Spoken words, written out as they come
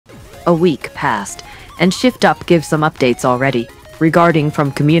A week passed, and Shift Up gives some updates already, regarding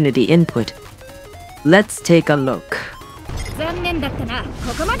from community input. Let's take a look.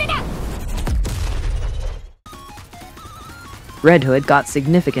 Redhood got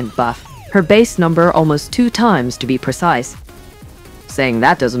significant buff, her base number almost 2 times to be precise. Saying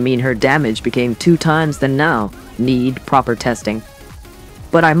that doesn't mean her damage became 2 times than now. Need proper testing.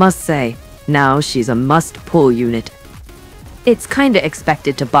 But I must say, now she's a must-pull unit. It's kinda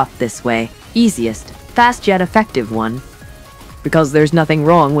expected to buff this way. Easiest, fast yet effective one. Because there's nothing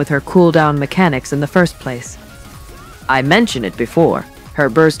wrong with her cooldown mechanics in the first place. I mentioned it before, her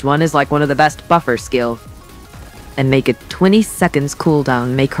burst one is like one of the best buffer skill. And make it 20 seconds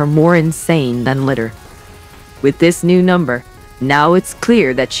cooldown make her more insane than Litter. With this new number, now it's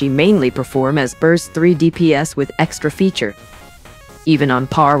clear that she mainly perform as burst 3 DPS with extra feature. Even on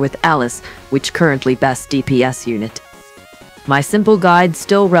par with Alice, which currently best DPS unit. My simple guide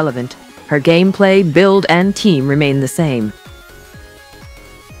still relevant. Her gameplay, build, and team remain the same.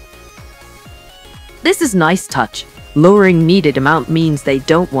 This is nice touch. Lowering needed amount means they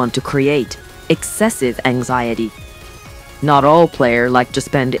don't want to create excessive anxiety. Not all players like to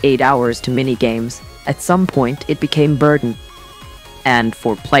spend 8 hours to minigames. At some point, it became burden. And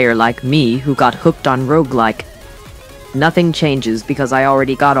for player like me who got hooked on roguelike, nothing changes because I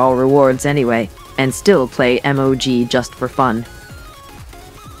already got all rewards anyway, and still play MOG just for fun.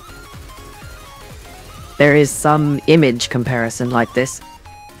 There is some image comparison like this,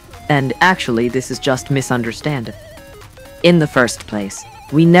 and actually this is just misunderstanding. In the first place,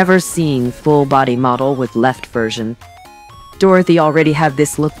 we never seen full body model with left version. Dorothy already had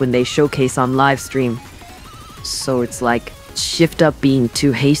this look when they showcase on livestream. So it's like Shift Up being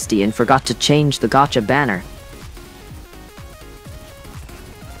too hasty and forgot to change the gotcha banner.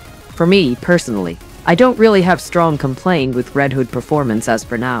 For me, personally, I don't really have strong complaint with Redhood performance as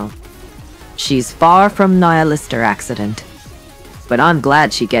for now. She's far from nihilister accident. But I'm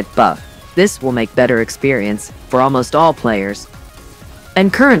glad she get buff. This will make better experience for almost all players.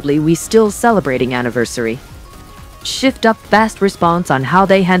 And currently we still celebrating anniversary. Shift Up fast response on how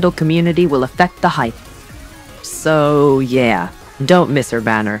they handle community will affect the hype. So yeah, don't miss her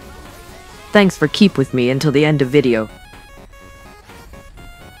banner. Thanks for keep with me until the end of video.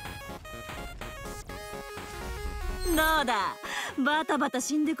 Nada, バタバタ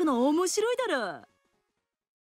死んでくの面白いだろ。